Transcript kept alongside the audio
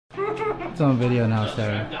It's on video now,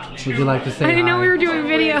 Sarah. Would you like to say I didn't know hi? we were doing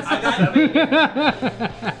video.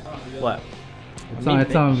 What?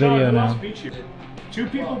 It's on video now. Beat you. 2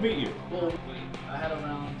 people beat you. Well, I had a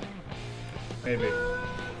round. Maybe.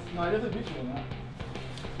 No, I definitely beat you on that.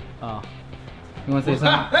 Oh. You want to say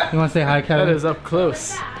something? You want to say hi, Kevin? That is up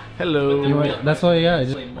close. Hello. That's all you got.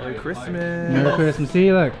 Just Merry Christmas. Merry Christmas.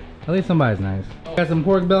 See, look. At least somebody's nice. Got some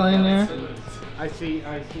pork belly in there. I see.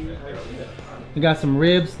 You got some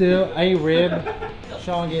ribs still. I eat rib.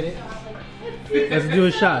 Sean, get it. Let's do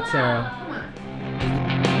a shot, Sarah.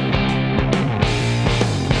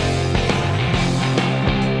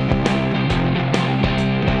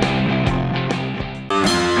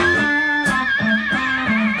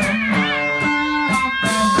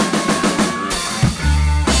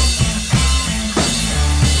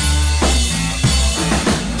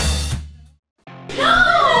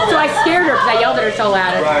 So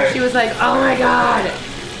loud. Right. She was like, oh my god.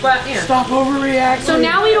 But yeah. Stop overreacting. So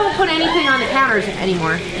now we don't put anything on the counters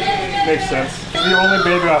anymore. Makes sense. You're the only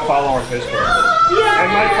baby I follow on Facebook. Yeah.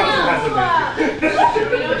 And my cousin has a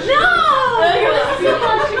baby.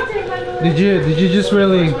 No! Did you just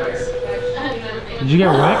really? Did you get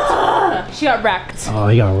wrecked? She got wrecked. Oh,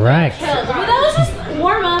 you got wrecked. Well, that was just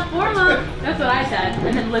warm up. That's what I said.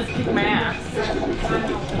 And then Liz kicked my ass.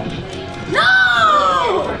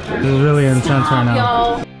 No! This is really intense right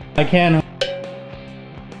now. I can't.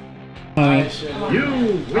 You.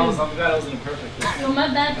 I'm glad I was in a perfect place. My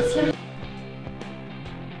bad.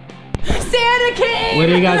 Santa King! What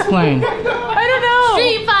are you guys playing? I don't know.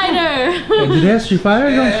 Street Fighter. Did they have Street Fighter?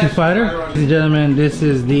 No, Street Fighter. Ladies and gentlemen, this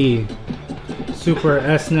is the Super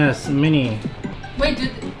SNES Mini.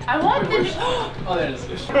 Wait, I want this. Oh, there it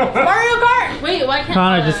is. Mario Kart. Wait, why can't?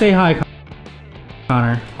 Connor, just say hi,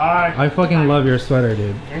 Connor. Hi. I fucking love your sweater,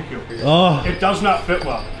 dude. Thank you. Oh. It does not fit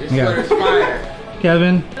well. Yeah.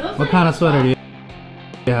 Kevin, what kind of sweater do you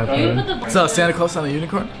have? What's up, Santa Claus on a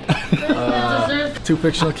unicorn? 2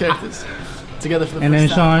 fictional characters together for the And then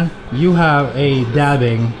first time. Sean, you have a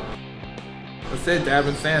dabbing. Let's say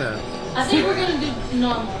dabbing Santa. I think we're gonna do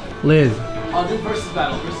normal. Liz, I'll do versus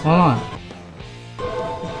battle. hold on.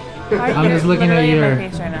 I'm just looking at your.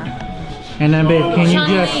 And then, babe, can you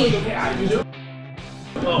just?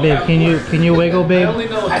 Babe, can you wiggle, babe?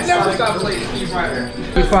 I never stopped playing Street Fighter.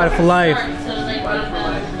 We fight for life.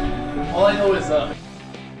 All I know is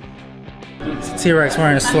T-Rex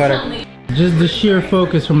wearing a sweater. Just the sheer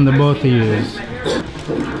focus from the both of you.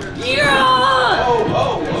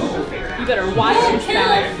 You better watch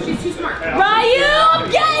yourself. She's too smart. Ryu, I'm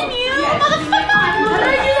getting you, motherfucker! How did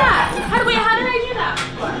I do that? How did I do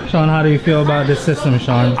that? Sean, how do you feel about this system,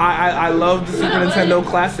 Sean? I love the Super Nintendo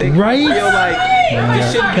Classic. Right? I feel like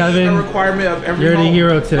this should Kevin, be a requirement of every you're the home.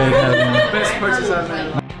 hero today, Kevin. Best purchase I've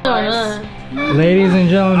made. Ladies and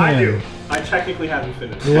gentlemen. I do. I technically haven't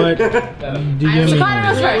finished. What do you mean?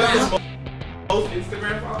 Both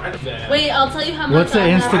Instagram followers. Wait, I'll tell you how much. What's the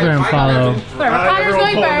Instagram follow? Connor's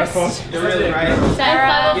going first. You're really right.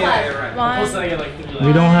 Sarah. Yeah, you're right. One. Plus, I get like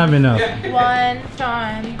We don't have enough. One,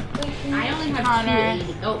 Sean. I only have Connor.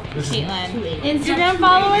 Caitlin. Instagram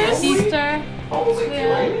followers? Sister.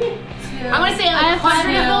 I'm gonna say like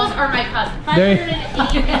 500 of those are my cousins.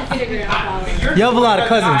 580 Instagram followers. You have a lot of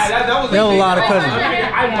cousins. You have a lot of cousins.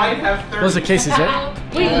 I might have 30. Those are cases,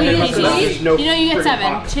 right? Wait, you get 2? You know you get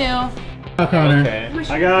 7. 2. Connor.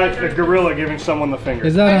 I got a gorilla giving someone the finger.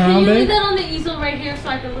 Is that Can you leave Harambe? that on the easel right here so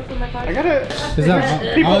I can look at my card? I gotta. Is that?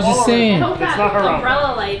 I was just saying. It's not Harambe.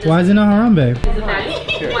 Umbrella light. Why is it not Harambe?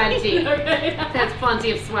 Plenty. That's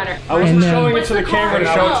plenty of sweater. I wasn't And, showing it to the camera to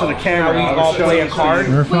show it to the camera. I was showing it to you.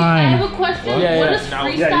 We're Wait, I have fine. a question. Yeah, What yeah. does freestyle Yeah,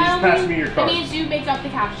 you just passed me your mean? card. It means you make up the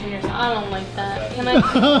caption yourself. I don't like that. Can I?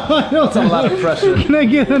 That's a lot of pressure. Can I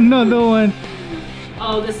get another one?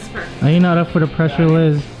 Oh, this is perfect. Are you not up for the pressure,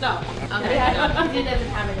 Liz? No. Okay. He doesn't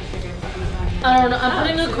have an Instagram. I don't know. I'm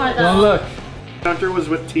putting a card Well, though. look. Hunter was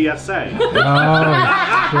with TSA. Oh,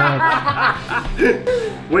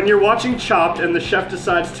 When you're watching Chopped and the chef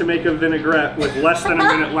decides to make a vinaigrette with less than a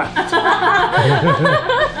minute left.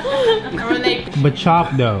 Or when they. shit. But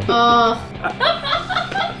chop though.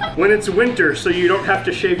 When it's winter, so you don't have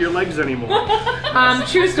to shave your legs anymore.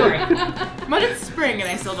 True story. But it's spring and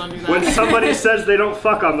I still don't do that. When somebody says they don't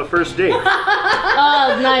fuck on the first date.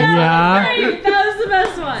 Oh, nice. Yeah. Great. That was the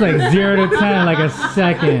best one. It's like 0 to 10, like a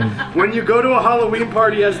second. When you go to a Halloween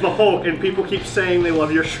party as the Hulk and people keep saying they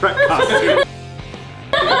love your Shrek costume.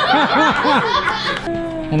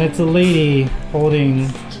 And it's a lady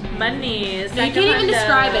holding Money. You can't even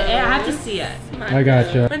describe it. I have to see it. I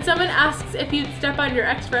gotcha. When someone asks if you'd step on your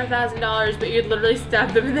ex for $1,000, but you'd literally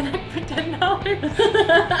stab them in the neck for $10.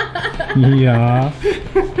 Yeah.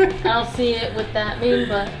 I'll see it with that meme,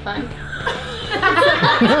 but fine.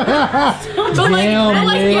 Damn,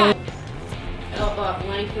 man.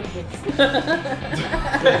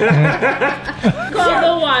 Call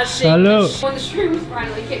the washing. Salute. When the stream's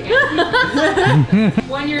finally kicking.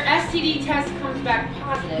 When your STD test comes back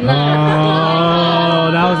positive. Oh,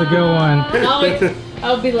 that was a good one.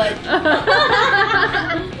 I'll be like.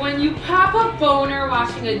 When you pop a boner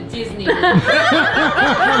watching a Disney movie.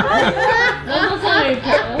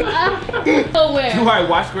 Oh, where? Do I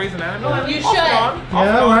watch Grey's Anatomy? You should.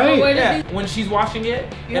 Yeah, right. Yeah, when she's watching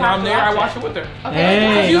it and I'm there, I watch it with her.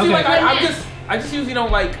 Hey, Usually, okay. like, I just usually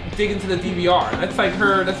don't like dig into the DVR. That's like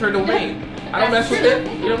that's her domain. I don't mess with it.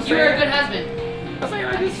 You know what I'm saying? You're a good husband. I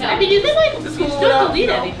mean, you can like, you Just still hold it up, delete you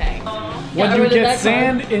know. anything. When you get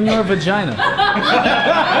sand in your vagina.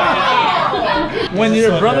 When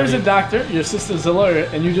your brother's a doctor, your sister's a lawyer,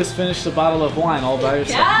 and you just finished a bottle of wine all by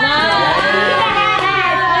yourself.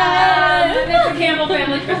 It's a Campbell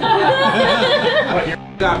family Christmas.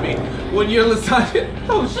 Got me. When you're lasagna.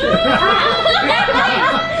 Oh shit.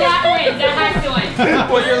 That wins. That has to win.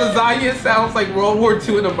 When your lasagna sounds like World War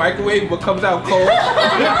II in the microwave but comes out cold.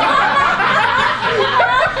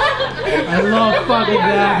 I love fucking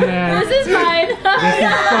that, man. This is fine. This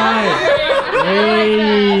is fine. Hey.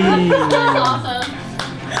 That's awesome.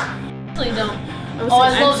 Please don't. Oh, I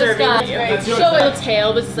love this guy. Show it.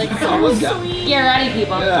 Tail, but it's like so sweet. Get ready,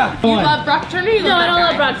 people. Yeah. You love Brock Turner? You No, love I don't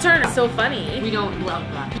love Brock Turner. It's so funny. We don't love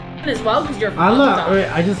Brock. As well, because you're. I love. Wait,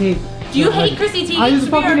 I just hate. Do you hate Chrissy Teigen? I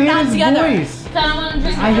just We are fucking hate not his together. voice. I want to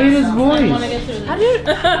drink. I hate his I want to voice. get through this. How do you?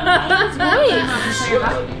 His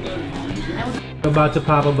voice. About to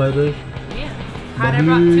pop a bubble. How'd I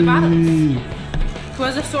brought 2 bottles? Who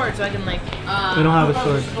has a sword so I can like? We don't have a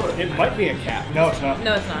sword. It might be a cat. No, it's not.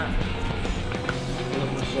 No, it's not.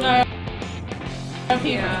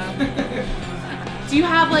 Yeah. Do you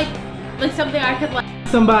have like something I could like?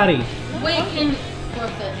 Somebody. Wait, can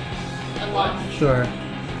forfeit a loss. Sure.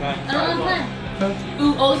 I don't want to play.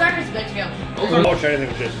 Ooh, Ozark is good too. I don't try anything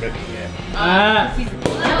with this, but yeah.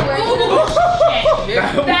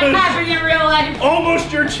 That happened in real life.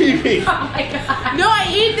 Almost your TV. Oh my god. No, I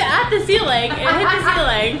aimed it at the ceiling. It hit the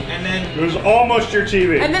ceiling, And then It was almost your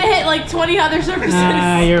TV. and then it hit like 20 other surfaces.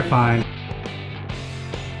 You're fine.